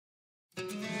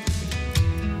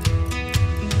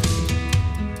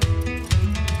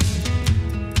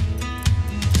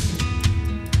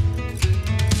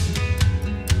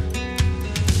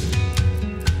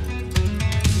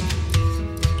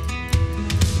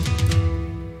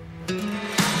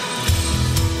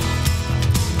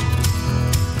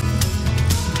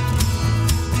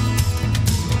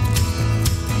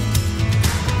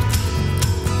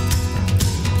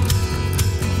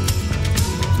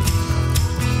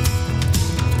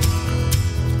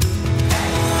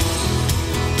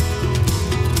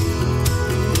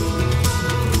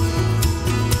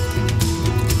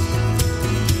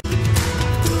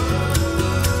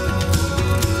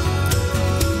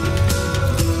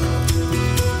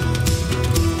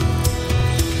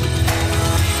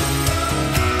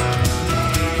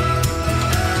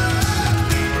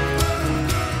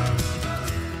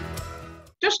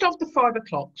5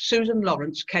 o'clock, Susan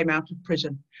Lawrence came out of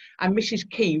prison and Mrs.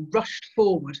 Key rushed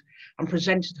forward and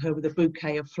presented her with a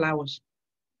bouquet of flowers.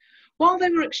 While they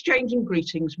were exchanging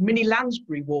greetings, Minnie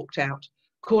Lansbury walked out,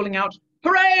 calling out,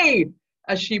 "Hooray!"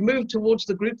 as she moved towards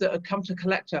the group that had come to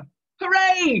collect her.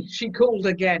 "Hooray!" she called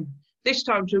again, this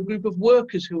time to a group of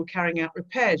workers who were carrying out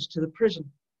repairs to the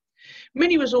prison.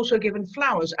 Minnie was also given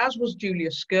flowers, as was Julia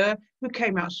Skerr, who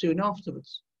came out soon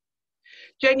afterwards.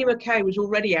 Janie Mackay was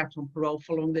already out on parole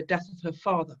following the death of her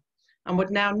father and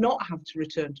would now not have to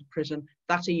return to prison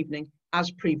that evening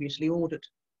as previously ordered.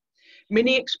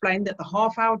 Minnie explained that the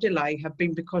half-hour delay had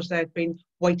been because they had been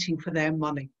waiting for their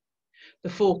money. The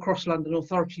 4 cross-London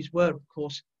authorities were, of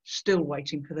course, still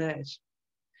waiting for theirs.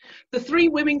 The 3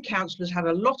 women councillors had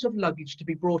a lot of luggage to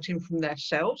be brought in from their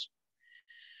cells.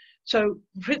 So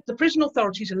the prison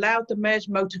authorities allowed the mayor's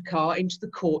motor car into the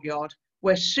courtyard,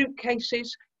 where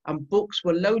suitcases and books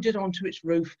were loaded onto its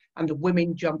roof and the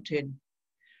women jumped in.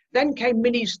 Then came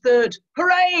Minnie's third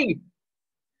 "hooray!"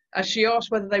 as she asked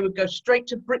whether they would go straight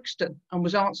to Brixton, and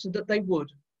was answered that they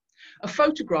would. A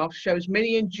photograph shows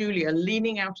Minnie and Julia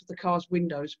leaning out of the car's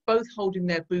windows, both holding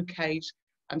their bouquets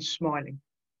and smiling.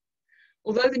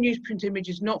 Although the newsprint image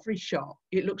is not very sharp,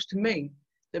 it looks to me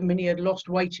that Minnie had lost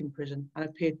weight in prison and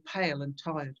appeared pale and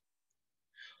tired.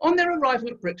 On their arrival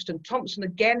at Brixton, Thompson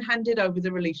again handed over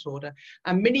the release order,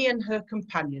 and Minnie and her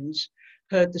companions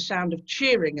heard the sound of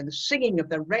cheering and the singing of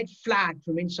the red flag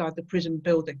from inside the prison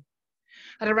building.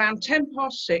 At around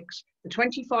 6:10, the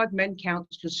 25 men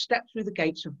councillors stepped through the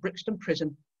gates of Brixton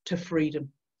Prison to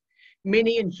freedom.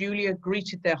 Minnie and Julia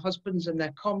greeted their husbands and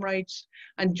their comrades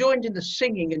and joined in the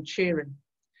singing and cheering.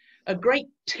 A great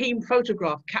team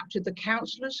photograph captured the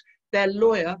councillors, their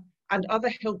lawyer and other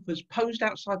helpers posed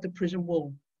outside the prison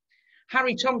wall.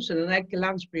 Harry Thompson and Edgar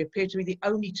Lansbury appeared to be the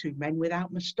only 2 men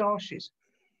without moustaches.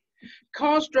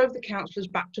 Cars drove the councillors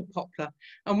back to Poplar,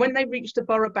 and when they reached the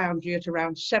borough boundary at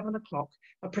around 7 o'clock,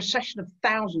 a procession of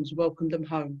thousands welcomed them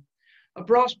home. A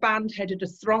brass band headed a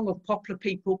throng of Poplar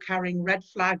people carrying red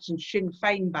flags and Sinn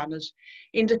Féin banners,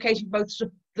 indicating both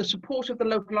the support of the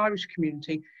local Irish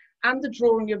community and the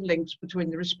drawing of links between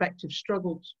the respective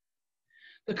struggles.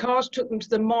 The cars took them to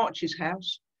the Marches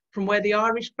house, from where the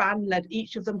Irish band led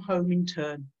each of them home in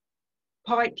turn.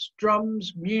 Pipes,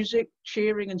 drums, music,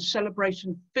 cheering and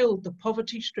celebration filled the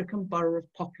poverty-stricken borough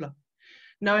of Poplar,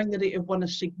 knowing that it had won a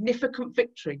significant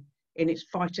victory in its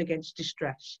fight against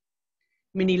distress.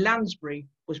 Minnie Lansbury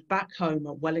was back home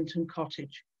at Wellington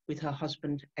Cottage with her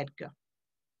husband Edgar.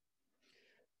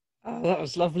 Oh, that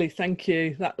was lovely, thank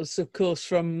you. That was, of course,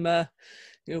 from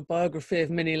your biography of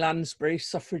Minnie Lansbury,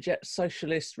 Suffragette,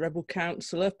 Socialist, Rebel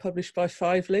Councillor, published by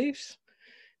 5 Leaves.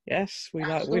 Yes, we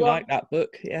like that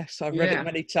book. Yes, I've read it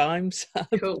many times.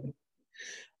 Cool.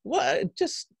 What,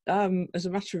 just as a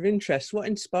matter of interest, what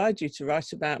inspired you to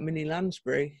write about Minnie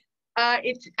Lansbury?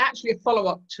 It's actually a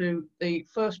follow-up to the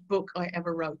first book I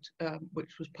ever wrote,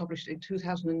 which was published in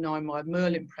 2009 by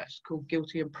Merlin Press, called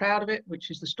Guilty and Proud of It,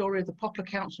 which is the story of the Poplar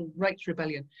Council Rates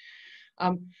Rebellion,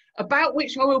 about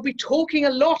which I will be talking a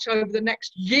lot over the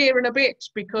next year and a bit,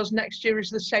 because next year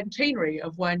is the centenary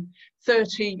of when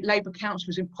 30 Labour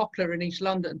councillors in Poplar in East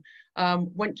London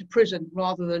went to prison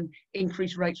rather than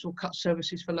increase rates or cut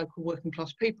services for local working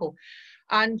class people.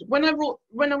 And when I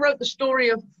wrote the story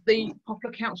of the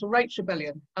Poplar Council Rates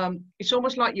Rebellion, it's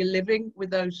almost like you're living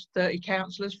with those 30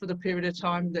 councillors for the period of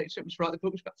time that it took me to write the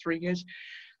book. It was about 3 years.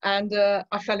 And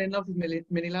I fell in love with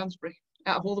Minnie Lansbury.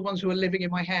 Out of all the ones who were living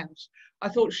in my house, I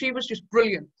thought she was just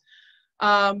brilliant.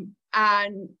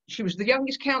 And she was the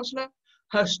youngest councillor.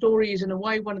 Her story is in a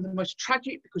way one of the most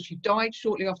tragic, because she died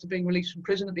shortly after being released from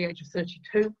prison at the age of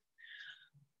 32.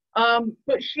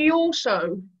 But she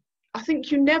also, I think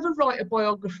you never write a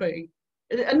biography,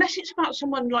 unless it's about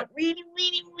someone like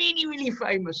really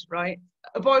famous, right?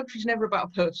 A biography is never about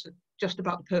a person, just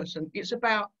about the person. It's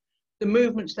about the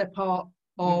movements they're part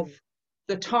of,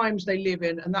 the times they live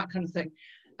in, and that kind of thing.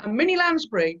 And Minnie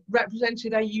Lansbury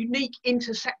represented a unique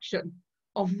intersection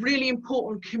of really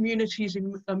important communities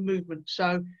and movements.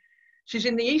 So she's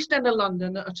in the East End of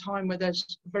London at a time where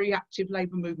there's a very active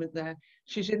labour movement there.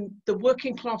 She's in the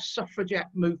working class suffragette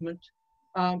movement.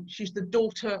 She's the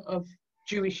daughter of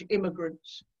Jewish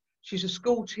immigrants. She's a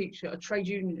school teacher, a trade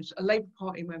unionist, a Labour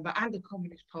Party member and a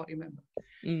Communist Party member.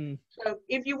 So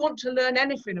if you want to learn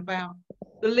anything about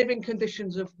the living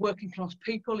conditions of working class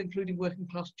people, including working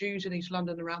class Jews in East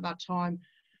London around that time,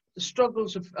 the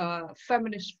struggles of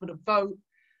feminists for the vote,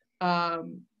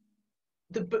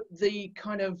 the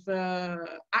kind of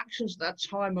actions at that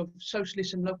time of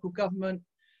socialists in local government,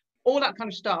 all that kind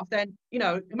of stuff, then, you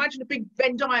know, imagine a big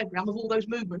Venn diagram of all those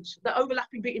movements. The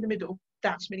overlapping bit in the middle,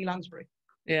 that's Minnie Lansbury.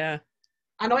 Yeah,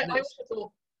 And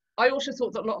I also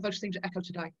thought that a lot of those things echo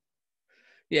today.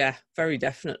 Yeah, very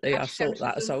definitely. I thought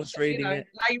that as I was reading it.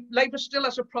 Labour still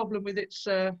has a problem with its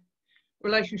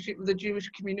relationship with the Jewish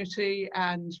community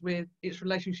and with its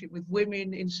relationship with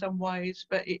women in some ways,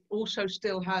 but it also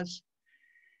still has,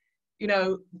 you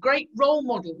know, great role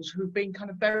models who've been kind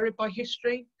of buried by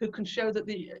history, who can show that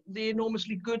the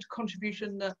enormously good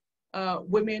contribution that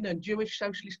women and Jewish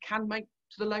socialists can make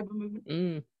to the labour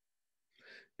movement.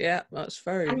 Yeah, that's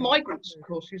very. And migrants, of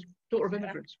course. She's daughter of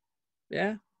immigrants.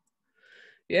 Yeah.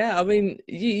 Yeah, I mean,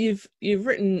 you've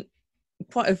written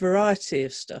quite a variety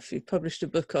of stuff. You've published a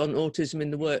book on autism in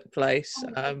the workplace.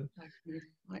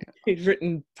 You've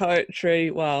written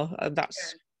poetry. Well,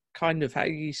 that's kind of how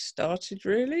you started,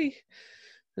 really,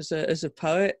 as a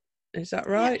poet. Is that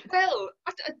right? Yeah, well,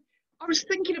 I was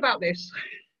thinking about this.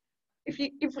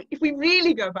 If we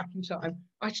really go back in time,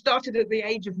 I started at the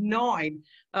age of 9,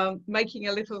 making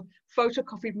a little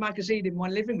photocopied magazine in my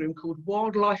living room called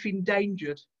Wildlife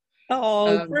Endangered.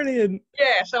 Oh, brilliant.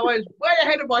 Yeah, so I was way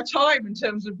ahead of my time in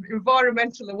terms of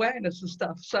environmental awareness and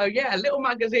stuff. So yeah, a little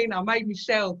magazine I made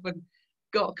myself and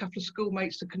got a couple of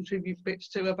schoolmates to contribute bits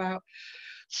to about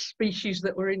species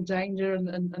that were in danger and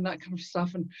that kind of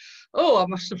stuff. And I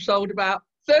must have sold about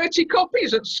 30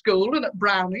 copies at school and at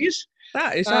Brownies.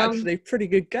 That is actually pretty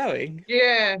good going.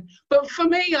 Yeah, but for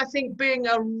me, I think being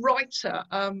a writer,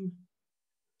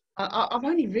 I've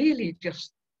only really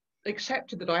just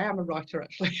accepted that I am a writer,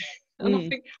 actually. And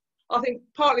I think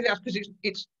partly that's because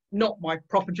it's not my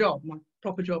proper job. My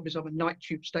proper job is I'm a night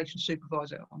tube station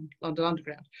supervisor on London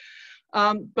Underground.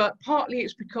 But partly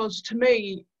it's because, to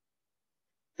me,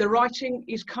 the writing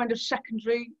is kind of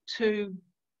secondary to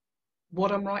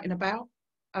what I'm writing about,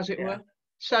 as it were.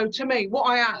 So to me, what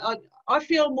I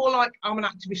feel more like I'm an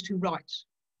activist who writes,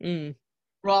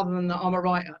 rather than that I'm a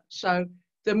writer. So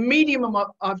the medium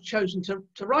I've chosen to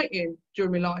write in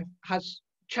during my life has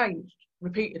changed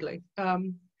repeatedly.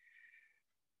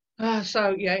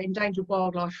 So yeah, endangered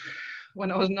wildlife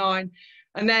when I was 9,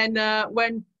 and then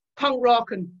when punk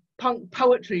rock and punk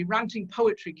poetry, ranting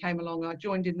poetry came along, I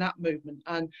joined in that movement,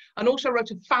 and also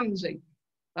wrote a fanzine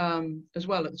as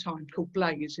well at the time called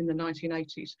Blaze in the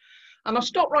 1980s. And I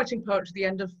stopped writing poetry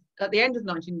at the end of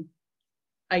the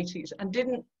 1980s and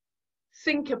didn't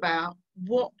think about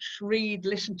watch, read,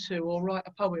 listen to, or write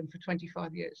a poem for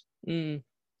 25 years. And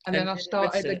then I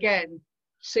started again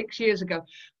 6 years ago.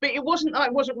 But I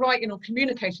wasn't writing or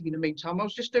communicating in the meantime. I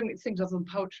was just doing things other than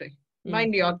poetry.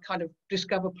 Mainly I'd kind of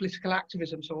discover political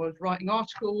activism. So I was writing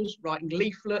articles, writing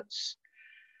leaflets,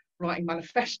 writing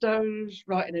manifestos,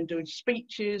 writing and doing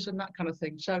speeches and that kind of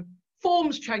thing. So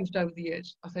forms changed over the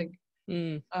years, I think.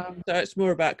 So it's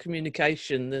more about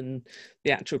communication than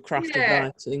the actual craft of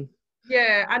writing.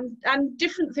 Yeah, and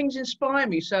different things inspire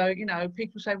me. So, you know,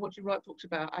 people say, what do you write books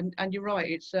about? And you're right,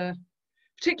 it's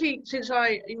particularly since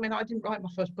I didn't write my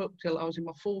first book till I was in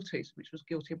my 40s, which was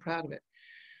Guilty and Proud of It.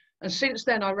 And since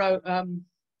then I wrote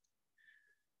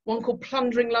one called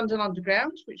Plundering London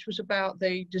Underground, which was about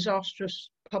the disastrous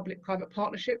public-private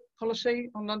partnership policy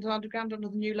on London Underground under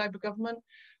the new Labour government,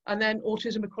 and then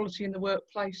Autism Equality in the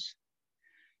Workplace,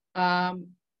 and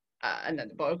then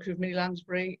the biography of Minnie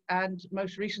Lansbury, and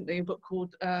most recently a book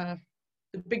called The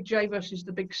Big J versus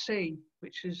the Big C,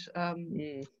 which is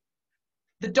the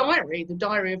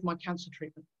diary of my cancer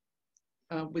treatment,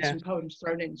 with some poems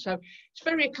thrown in. So it's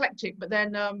very eclectic, but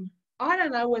then I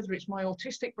don't know whether it's my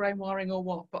autistic brain wiring or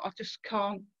what, but I just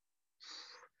can't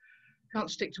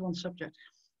stick to one subject.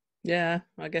 Yeah,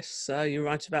 I guess you're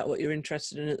right about what you're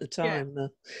interested in at the time.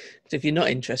 If you're not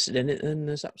interested in it, then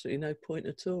there's absolutely no point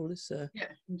at all, is there?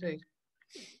 Yeah, indeed.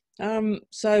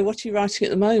 So what are you writing at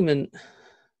the moment?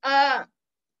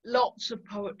 Lots of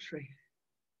poetry.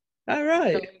 Oh,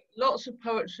 right. So, lots of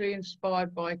poetry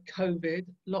inspired by COVID,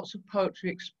 lots of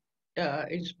poetry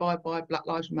inspired by Black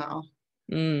Lives Matter,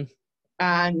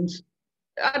 and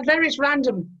various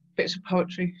random bits of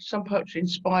poetry, some poetry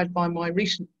inspired by my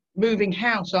recent moving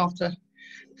house after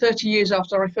 30 years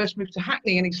after I first moved to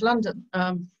Hackney in East London.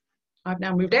 I've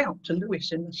now moved out to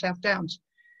Lewes in the South Downs,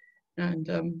 and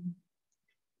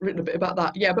written a bit about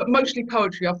that. Yeah, but mostly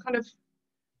poetry.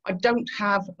 I don't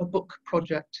have a book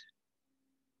project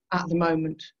at the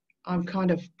moment. I'm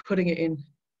kind of putting it in.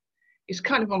 It's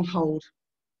kind of on hold.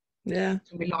 Yeah.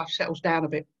 So my life settles down a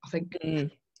bit, I think.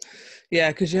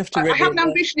 Yeah, because you have to. I have an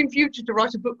ambition in future to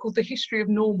write a book called The History of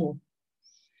Normal,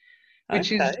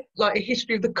 which is like a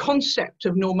history of the concept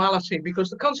of normality, because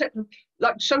the concept of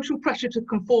like social pressure to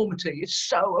conformity is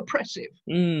so oppressive.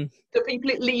 The people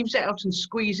it leaves out and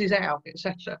squeezes out,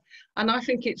 etc. And I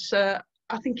think it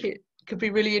could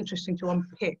be really interesting to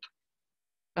unpick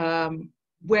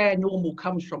where normal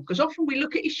comes from, because often we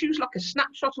look at issues like a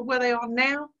snapshot of where they are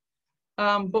now.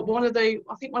 But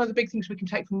I think one of the big things we can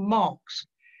take from Marx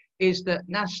is that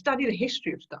now study the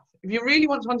history of stuff. If you really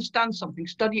want to understand something,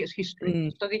 study its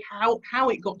history, study how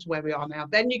it got to where we are now.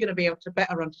 Then you're going to be able to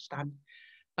better understand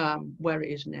where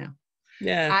it is now.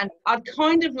 Yeah. And I'd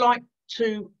kind of like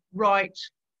to write,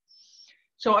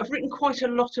 so I've written quite a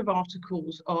lot of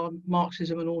articles on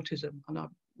Marxism and autism, and I've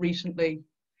recently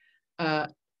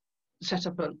set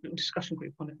up a discussion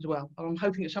group on it as well. I'm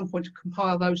hoping at some point to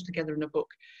compile those together in a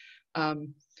book.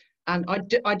 And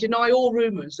I deny all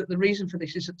rumours that the reason for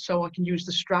this is that so I can use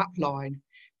the strap line,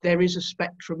 there is a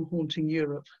spectrum haunting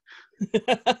Europe.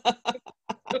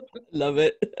 Love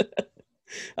it.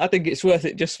 I think it's worth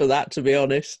it just for that, to be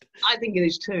honest. I think it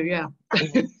is too, yeah.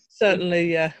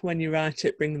 Certainly, when you write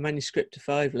it, bring the manuscript to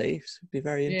 5 Leaves. I'd be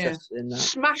very interested in that.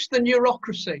 Smash the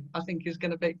Neurocracy, I think is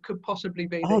going to be, could possibly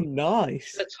be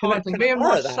nice. the title.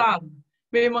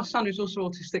 Me and my son, who's also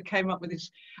autistic,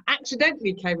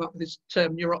 accidentally came up with this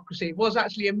term neurocracy. It was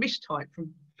actually a mistype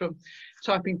from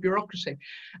typing bureaucracy.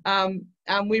 And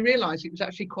we realised it was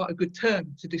actually quite a good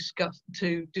term to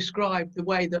describe the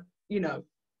way that,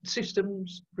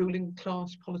 systems, ruling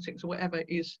class, politics or whatever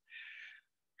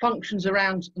functions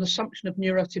around an assumption of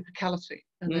neurotypicality,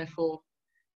 and therefore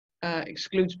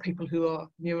excludes people who are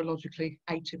neurologically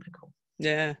atypical.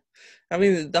 Yeah, I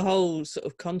mean, the whole sort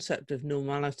of concept of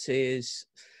normality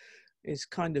is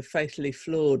kind of fatally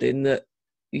flawed in that,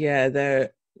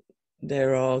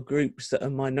 there are groups that are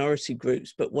minority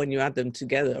groups, but when you add them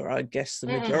together, I guess the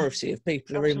majority of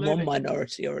people are in one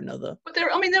minority or another. But there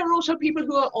are also people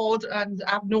who are odd and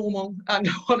abnormal and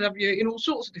what have you in all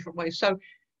sorts of different ways. So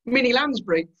Minnie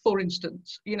Lansbury, for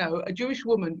instance, a Jewish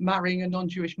woman marrying a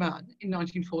non-Jewish man in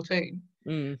 1914.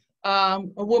 A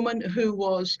woman who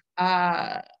was,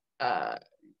 as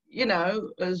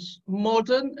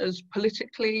modern, as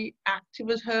politically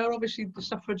active as her. Obviously, the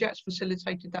suffragettes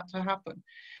facilitated that to happen.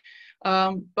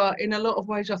 But in a lot of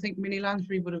ways, I think Minnie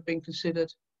Lansbury would have been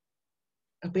considered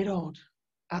a bit odd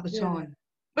at the time.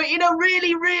 But in a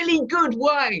really, really good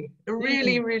way. A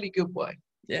really, really good way.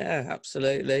 Yeah,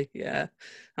 absolutely. Yeah.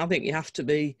 I think you have to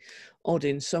be odd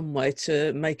in some way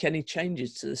to make any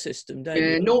changes to the system, don't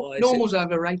you? Normal's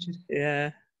overrated.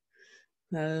 Yeah.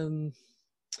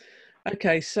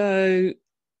 Okay, so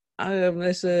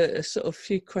there's a sort of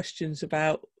few questions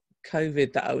about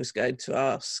COVID that I was going to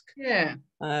ask. Yeah.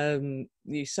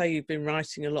 You say you've been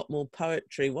writing a lot more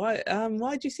poetry. Why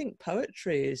do you think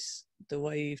poetry is the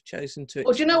way you've chosen to?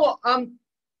 Well, do you know what?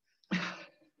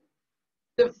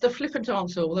 The flippant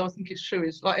answer, although I think it's true,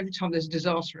 is like every time there's a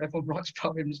disaster, everyone writes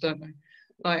poems, don't they?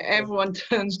 Like everyone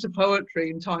turns to poetry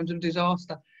in times of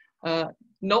disaster.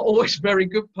 Not always very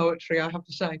good poetry, I have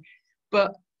to say,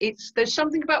 but there's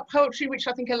something about poetry which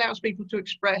I think allows people to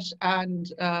express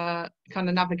and kind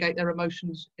of navigate their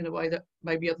emotions in a way that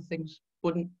maybe other things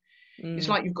wouldn't. It's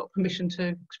like you've got permission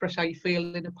to express how you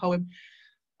feel in a poem.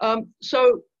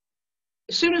 So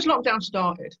as soon as lockdown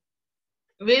started,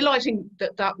 realising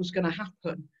that was going to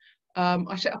happen,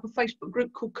 I set up a Facebook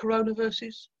group called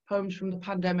Coronaverses, Poems from the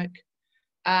Pandemic,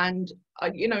 and I,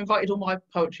 invited all my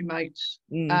poetry mates,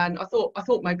 and I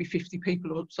thought maybe 50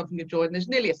 people or something had joined. There's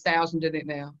nearly 1,000 in it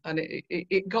now, and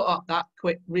it got up that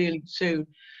quick really soon,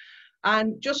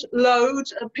 and just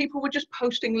loads of people were just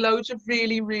posting loads of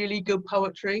really, really good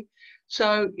poetry.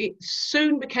 So it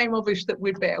soon became obvious that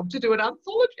we'd be able to do an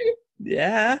anthology.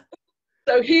 Yeah.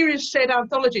 So here is said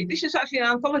anthology. This is actually an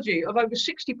anthology of over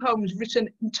 60 poems written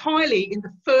entirely in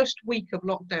the first week of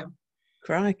lockdown.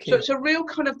 Crikey. So it's a real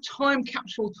kind of time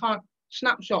capsule type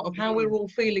snapshot of how we were all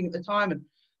feeling at the time. And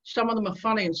some of them are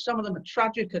funny and some of them are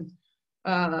tragic. And,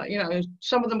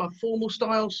 some of them are formal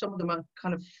styles, some of them are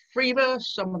kind of free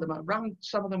verse, some of them are rant,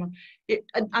 some of them are...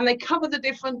 And they cover the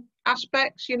different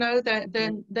aspects, they're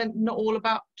not all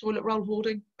about toilet roll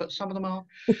hoarding, but some of them are.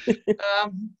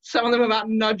 Some of them about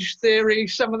nudge theory,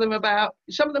 some of them about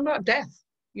death,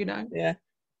 Yeah.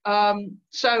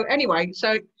 So anyway,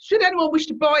 so should anyone wish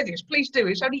to buy this, please do.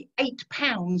 It's only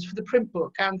 £8 for the print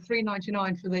book and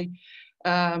 £3.99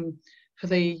 for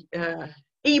the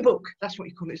ebook. That's what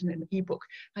you call it, isn't it? An ebook.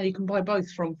 And you can buy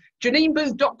both from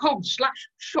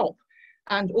JanineBooth.com/shop,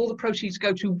 and all the proceeds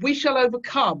go to We Shall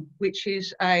Overcome, which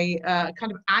is a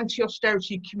kind of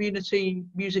anti-austerity community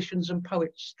musicians and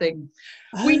poets thing.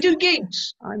 We do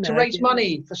gigs to raise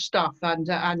money for stuff, and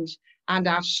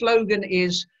our slogan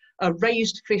is a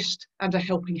raised fist and a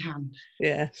helping hand.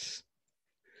 Yes,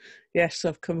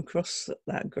 I've come across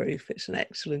that group. It's an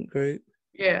excellent group.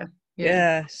 Yeah.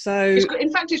 So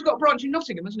in fact, it's got a branch in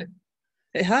Nottingham, hasn't it?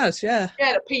 It has, yeah.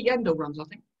 Yeah, that Pete Yendall runs, I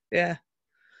think. Yeah.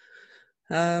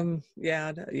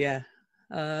 Yeah.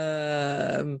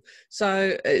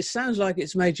 So it sounds like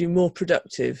it's made you more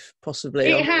productive,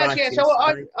 possibly. It on the has, yeah. writing So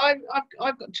side.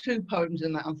 I've got 2 poems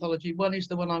in that anthology. One is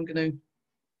the one I'm going to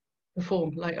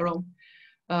perform later on,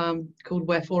 called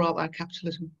 "Wherefore Art Thou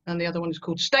Capitalism," and the other one is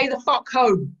called "Stay the Fuck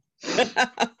Home."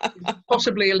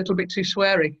 Possibly a little bit too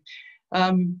sweary,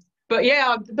 but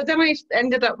yeah. But then I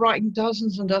ended up writing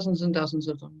dozens and dozens and dozens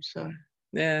of them. So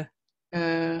Yeah.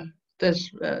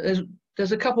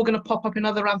 There's a couple going to pop up in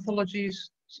other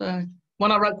anthologies. So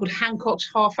one I wrote called Hancock's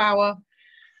Half Hour,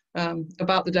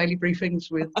 about the daily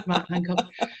briefings with Matt Hancock.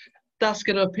 That's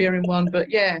going to appear in one. But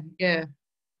yeah,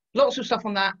 lots of stuff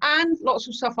on that, and lots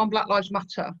of stuff on Black Lives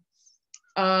Matter.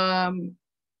 And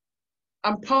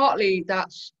partly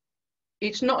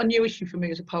it's not a new issue for me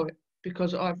as a poet,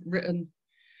 because I've written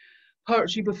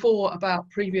poetry before about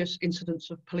previous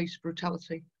incidents of police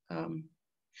brutality.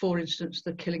 For instance,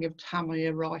 the killing of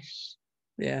Tamir Rice.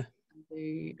 Yeah.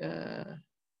 And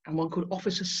one called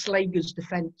Officer Slager's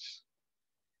Defence,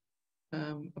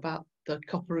 about the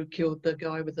copper who killed the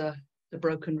guy with the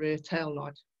broken rear tail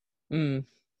light.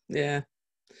 Yeah.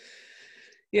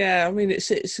 Yeah, I mean,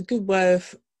 it's a good way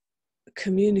of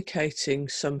communicating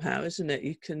somehow, isn't it?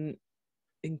 You can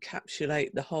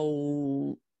encapsulate the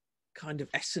whole kind of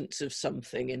essence of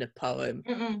something in a poem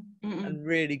and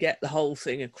really get the whole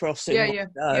thing across in one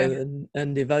go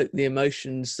and evoke the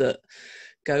emotions that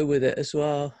go with it as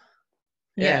well.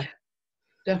 Yeah,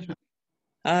 definitely.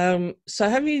 So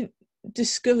have you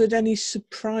discovered any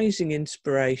surprising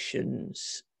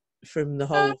inspirations from the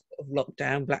whole of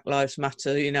lockdown, Black Lives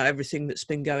Matter, you know, everything that's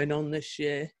been going on this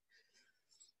year?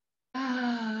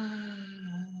 I'm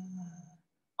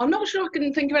not sure I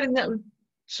can think of anything that was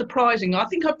surprising. I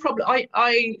think I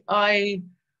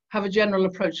have a general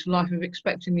approach to life of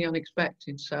expecting the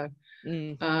unexpected. So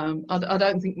I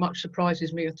don't think much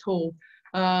surprises me at all.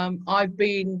 I've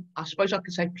been, I suppose I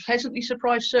could say, pleasantly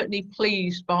surprised, certainly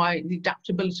pleased by the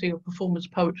adaptability of performance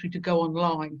poetry to go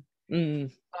online.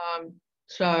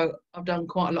 So I've done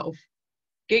quite a lot of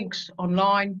gigs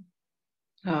online,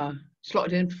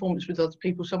 slotted in performance with other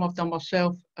people. Some I've done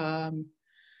myself.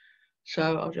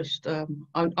 So I'll just,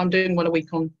 I'm doing one a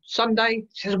week on Sunday. It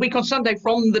says a week on Sunday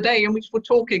from the day in which we're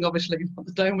talking, obviously, not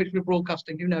the day in which we're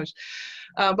broadcasting, who knows.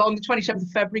 But on the 27th of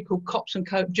February, called Cops and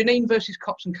COVID, Janine versus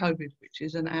Cops and COVID, which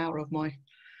is an hour of my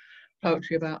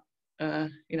poetry about,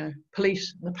 you know,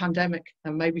 police, the pandemic,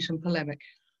 and maybe some polemic.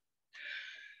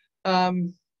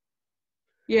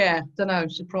 Yeah, don't know,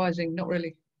 surprising, not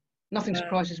really. Nothing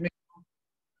surprises me.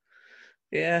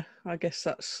 Yeah, I guess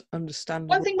that's understandable.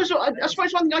 One thing was, I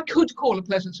suppose one thing I could call a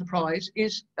pleasant surprise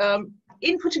is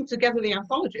in putting together the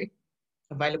anthology,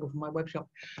 available from my webshop,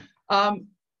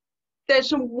 there's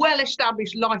some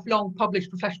well-established, lifelong published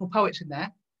professional poets in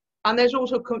there. And there's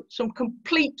also some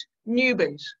complete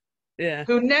newbies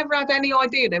who never had any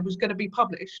idea there was going to be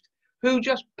published, who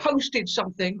just posted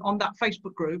something on that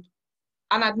Facebook group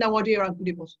and had no idea how good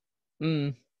it was.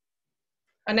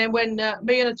 And then when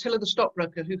me and Attila, the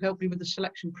stockbroker, who helped me with the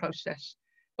selection process,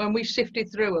 when we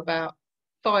sifted through about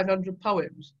 500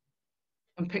 poems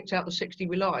and picked out the 60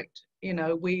 we liked, you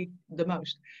know, we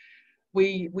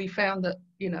found that,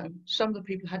 you know, some of the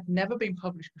people had never been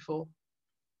published before,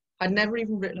 had never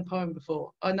even written a poem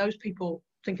before. And those people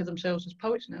think of themselves as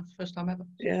poets now for the first time ever.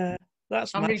 Yeah,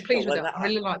 that's I'm really pleased with that. I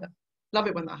really like that. Love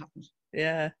it when that happens.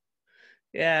 Yeah.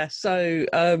 So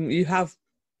you have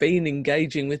been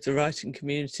engaging with the writing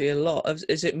community a lot.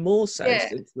 Is it more so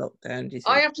since lockdown, do you think?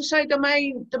 I have to say the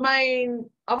main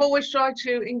I've always tried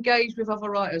to engage with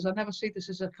other writers. I never see this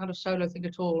as a kind of solo thing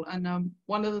at all. And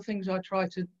one of the things I've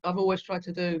always tried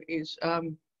to do is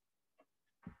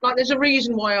like, there's a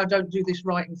reason why I don't do this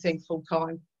writing thing full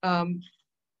time. And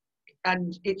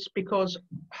it's because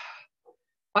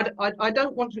I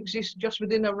don't want to exist just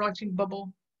within a writing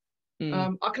bubble.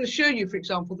 I can assure you, for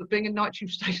example, that being a night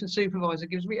tube station supervisor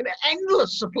gives me an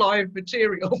endless supply of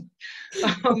material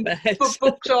for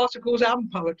books, articles,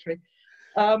 and poetry.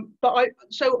 But I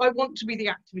want to be the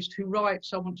activist who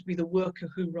writes. I want to be the worker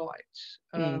who writes,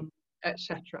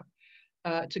 etc.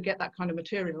 To get that kind of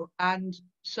material. And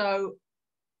so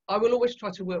I will always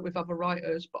try to work with other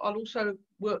writers, but I'll also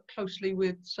work closely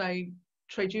with, say,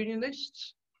 trade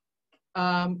unionists.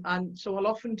 And so I'll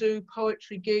often do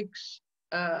poetry gigs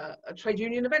at trade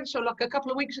union events. So like a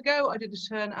couple of weeks ago, I did a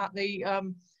turn at the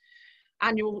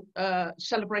annual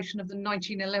celebration of the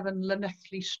 1911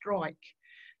 Llanelli strike,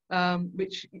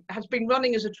 which has been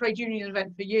running as a trade union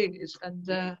event for years.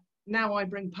 And now I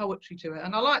bring poetry to it.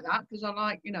 And I like that because I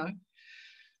like, you know,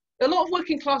 a lot of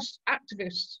working class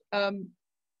activists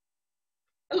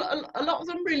a lot of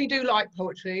them really do like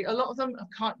poetry. A lot of them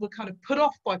were kind of put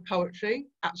off by poetry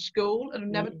at school and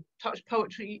have never touched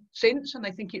poetry since, and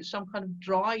they think it's some kind of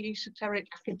dry, esoteric,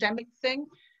 academic thing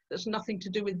that's nothing to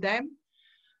do with them.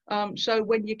 So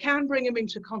when you can bring them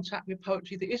into contact with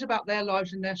poetry that is about their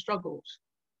lives and their struggles,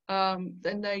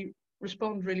 then they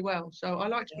respond really well. So I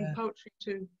like to bring poetry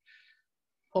to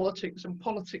politics and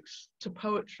politics to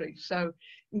poetry. So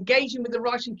engaging with the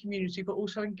writing community, but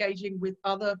also engaging with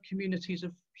other communities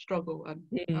of struggle and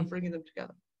bringing them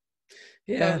together.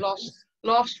 Yeah. So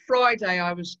last Friday,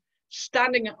 I was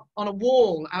standing on a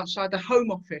wall outside the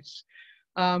Home Office,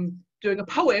 doing a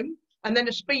poem and then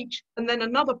a speech and then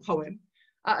another poem,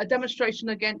 a demonstration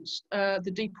against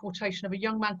the deportation of a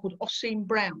young man called Osim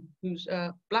Brown, who's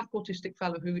a black autistic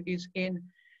fellow who is in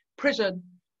prison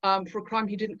for a crime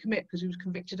he didn't commit because he was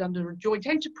convicted under a joint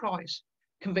enterprise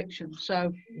conviction.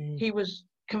 So he was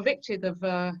convicted of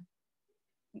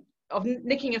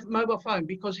nicking a mobile phone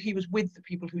because he was with the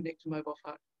people who nicked a mobile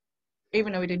phone,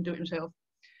 even though he didn't do it himself.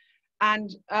 And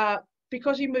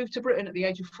because he moved to Britain at the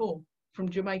age of 4 from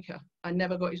Jamaica and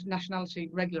never got his nationality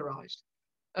regularised,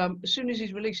 as soon as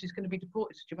he's released, he's going to be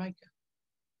deported to Jamaica,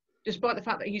 despite the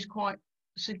fact that he's quite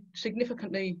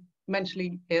significantly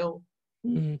mentally ill,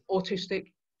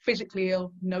 autistic, physically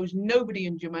ill, knows nobody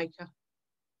in Jamaica.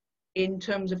 In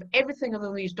terms of everything other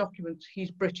than these documents,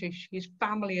 he's British, his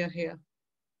family are here.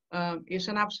 It's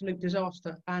an absolute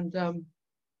disaster. And,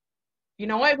 you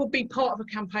know, I would be part of a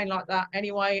campaign like that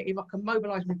anyway. If I can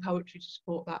mobilise my poetry to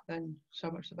support that, then so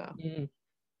much the better.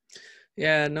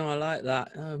 Yeah, no, I like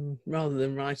that. Rather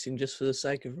than writing just for the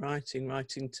sake of writing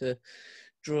to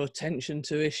draw attention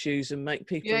to issues and make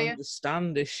people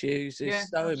understand issues is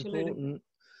so important.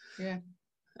 Yeah.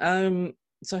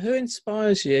 So who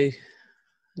inspires you?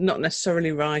 Not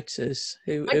necessarily writers.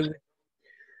 Who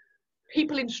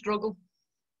people in struggle,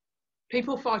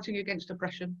 people fighting against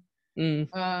oppression. You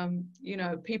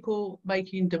know, people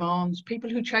making demands, people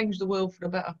who change the world for the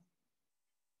better.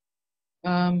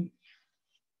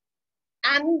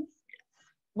 And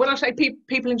when I say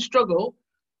people in struggle,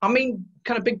 I mean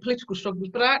kind of big political struggles,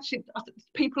 but actually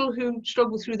people who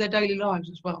struggle through their daily lives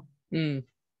as well.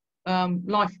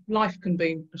 Life can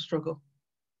be a struggle,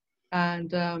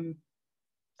 and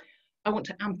I want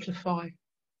to amplify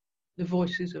the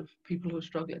voices of people who are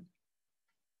struggling,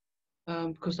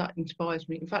 because that inspires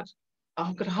me. In fact,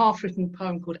 I've got a half-written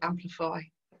poem called "Amplify"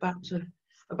 about the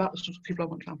sort of people I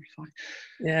want to amplify.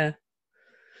 Yeah,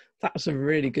 that's a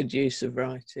really good use of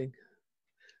writing,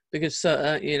 because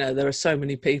you know, there are so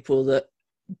many people that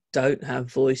don't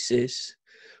have voices,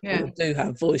 or do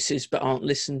have voices but aren't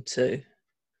listened to.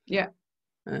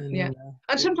 And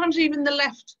sometimes even the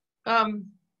left,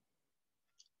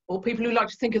 or people who like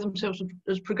to think of themselves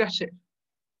as progressive,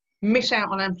 miss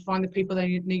out on amplifying the people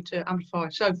they need to amplify.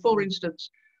 So, for instance,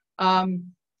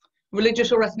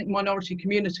 religious or ethnic minority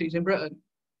communities in Britain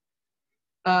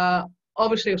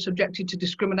obviously are subjected to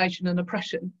discrimination and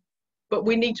oppression, but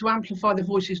we need to amplify the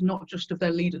voices not just of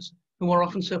their leaders, who are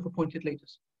often self-appointed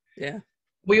leaders.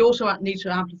 We also need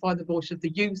to amplify the voice of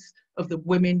the youth, of the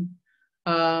women,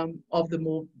 of the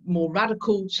more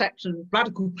radical section,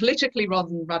 radical politically rather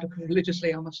than radical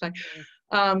religiously, I must say.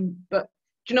 But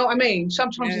do you know what I mean?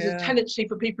 Sometimes there's a tendency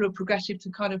for people who are progressive to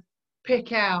kind of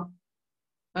pick out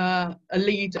a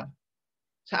leader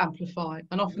to amplify,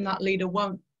 and often that leader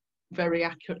won't very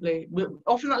accurately.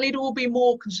 Often that leader will be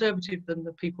more conservative than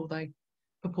the people they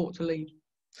purport to lead.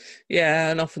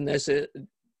 Yeah, and often there's a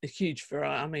huge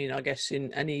variety. I mean, I guess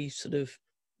in any sort of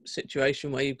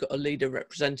situation where you've got a leader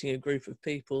representing a group of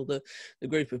people, the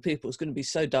group of people is going to be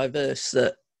so diverse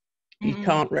that you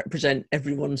can't represent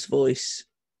everyone's voice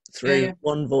through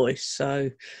one voice. So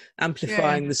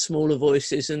amplifying the smaller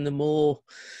voices and the more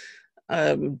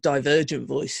divergent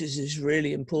voices is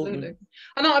really important. Absolutely.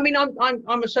 And I mean,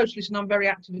 I'm a socialist and I'm very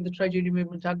active in the trade union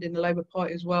movement and in the Labour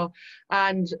Party as well.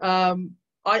 And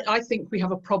I think we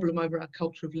have a problem over our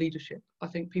culture of leadership. I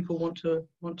think people want to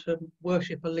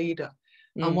worship a leader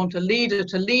and want a leader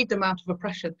to lead them out of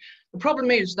oppression. The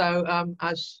problem is, though,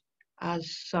 as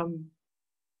some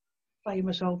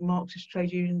famous old Marxist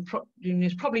trade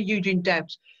unionist, probably Eugene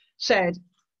Debs, said,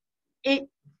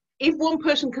 if one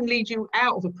person can lead you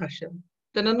out of oppression,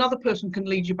 then another person can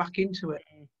lead you back into it.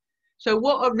 So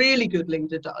what a really good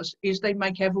leader does is they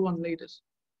make everyone leaders.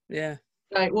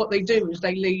 What they do is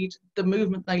they lead the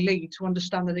movement they lead to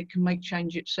understand that it can make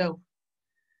change itself.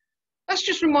 That's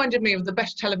just reminded me of the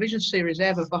best television series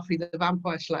ever, Buffy the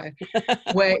Vampire Slayer,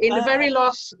 where in the very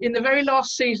last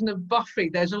season of Buffy,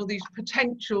 there's all these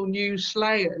potential new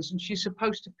slayers, and she's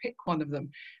supposed to pick one of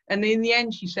them. And in the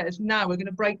end, she says, "No, we're going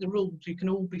to break the rules. You can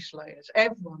all be slayers.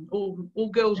 Everyone, all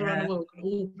girls around the world can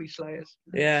all be slayers.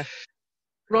 Yeah,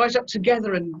 rise up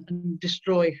together and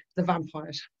destroy the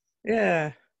vampires."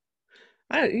 Yeah.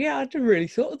 I hadn't really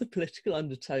thought of the political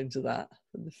undertones of that,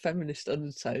 and the feminist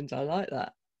undertones. I like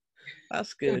that.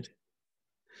 That's good.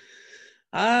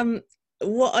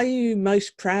 What are you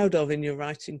most proud of in your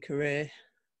writing career?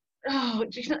 Oh, I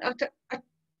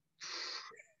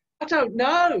don't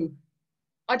know.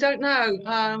 I don't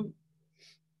know,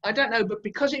 but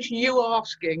because it's you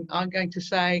asking, I'm going to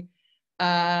say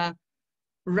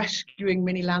rescuing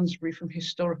Minnie Lansbury from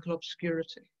historical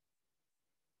obscurity.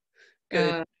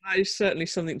 Good. That is certainly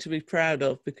something to be proud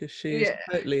of, because she is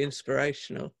totally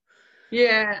inspirational.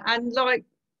 Yeah, and like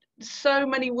so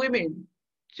many women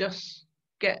just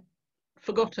get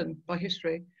forgotten by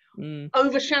history,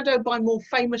 overshadowed by more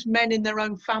famous men in their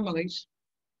own families.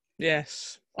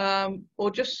 Yes. Or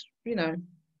just, you know,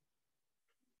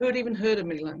 who had even heard of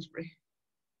Minnie Lansbury?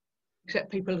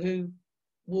 Except people who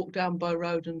walked down Bow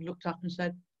Road and looked up and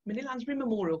said, "Minnie Lansbury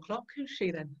Memorial Clock, who's she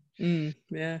then?"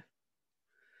 Yeah.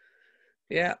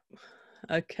 Yeah.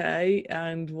 Okay.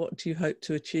 And what do you hope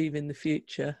to achieve in the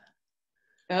future?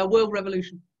 World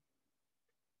revolution.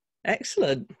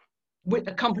 Excellent.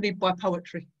 Accompanied by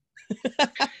poetry.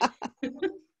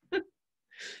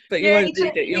 But you won't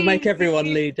lead it. You'll make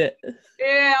everyone lead it.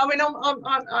 Yeah, I mean,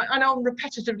 I know I'm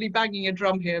repetitively banging a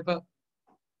drum here, but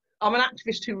I'm an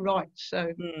activist who writes.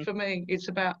 So for me, it's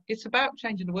about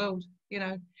changing the world. You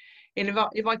know, and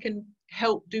if I can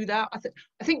help do that, I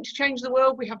think to change the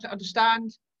world, we have to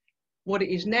understand what it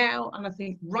is now, and I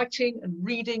think writing and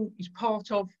reading is part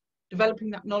of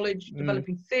developing that knowledge,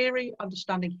 developing theory,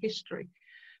 understanding history.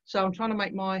 So I'm trying to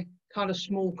make my kind of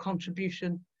small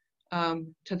contribution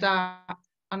to that.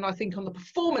 And I think on the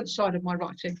performance side of my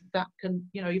writing, that can,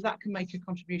 you know, if that can make a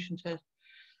contribution to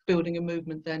building a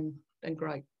movement, then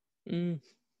great.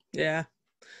 Yeah.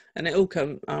 And it all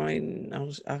comes, I mean,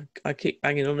 I keep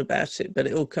banging on about it, but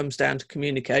it all comes down to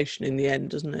communication in the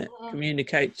end, doesn't it?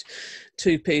 Communicate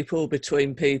to people,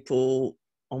 between people,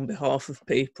 on behalf of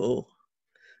people.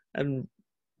 And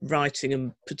writing,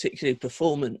 and particularly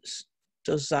performance,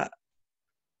 does that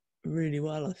really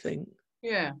well, I think.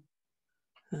 Yeah.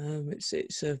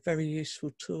 It's a very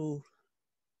useful tool.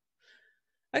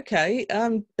 Okay,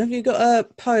 have you got a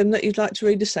poem that you'd like to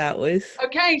read us out with?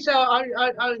 Okay, so I'm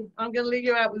going to leave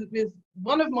you out with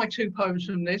one of my two poems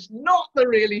from this, not the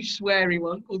really sweary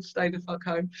one called "Stay the Fuck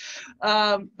Home,"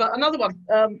 but another one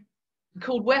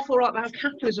called "Wherefore Art Thou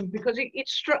Capitalism," because it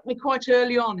struck me quite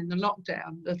early on in the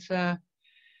lockdown that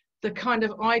the kind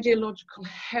of ideological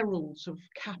heralds of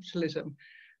capitalism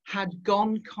had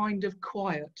gone kind of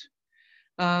quiet.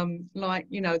 Like,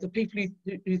 you know, the people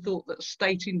who thought that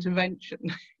state intervention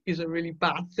is a really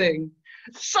bad thing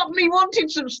suddenly wanted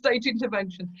some state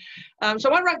intervention.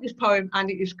 So I wrote this poem, and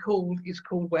it's called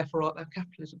 "Wherefore Art Thou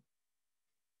Capitalism."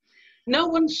 No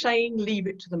one's saying leave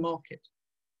it to the market.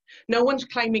 No one's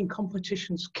claiming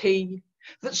competition's key,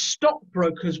 that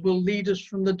stockbrokers will lead us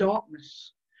from the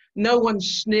darkness. No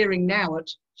one's sneering now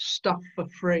at stuff for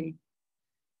free.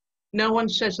 No one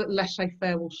says that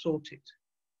laissez-faire will sort it.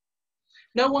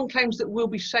 No one claims that we'll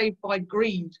be saved by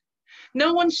greed.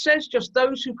 No one says just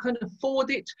those who can afford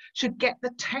it should get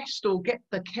the test or get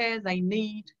the care they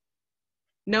need.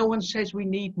 No one says we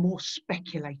need more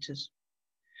speculators.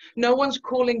 No one's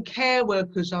calling care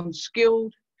workers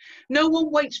unskilled. No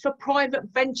one waits for private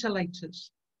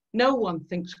ventilators. No one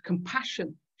thinks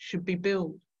compassion should be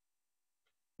billed.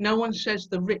 No one says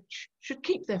the rich should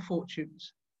keep their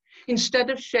fortunes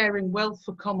instead of sharing wealth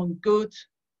for common good.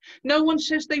 No one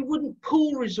says they wouldn't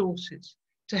pool resources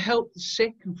to help the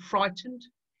sick and frightened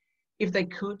if they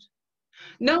could.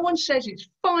 No one says it's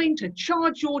fine to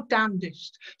charge your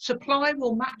damnedest. Supply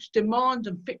will match demand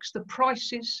and fix the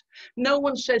prices. No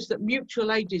one says that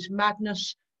mutual aid is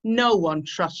madness. No one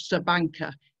trusts a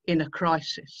banker in a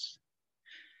crisis.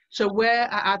 So where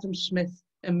are Adam Smith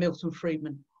and Milton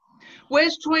Friedman?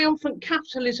 Where's triumphant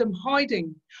capitalism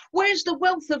hiding? Where's the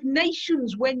wealth of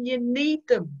nations when you need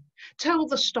them? Tell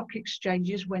the stock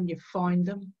exchanges when you find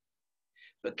them.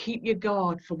 But keep your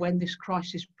guard for when this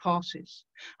crisis passes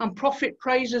and profit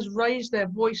praisers raise their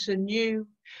voice anew.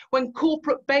 When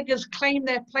corporate beggars claim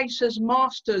their place as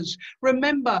masters,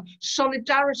 remember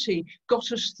solidarity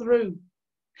got us through.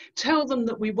 Tell them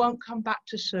that we won't come back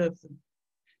to serve them.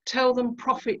 Tell them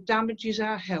profit damages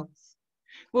our health.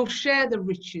 We'll share the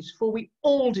riches, for we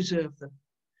all deserve them,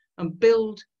 and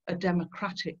build a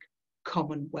democratic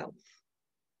commonwealth.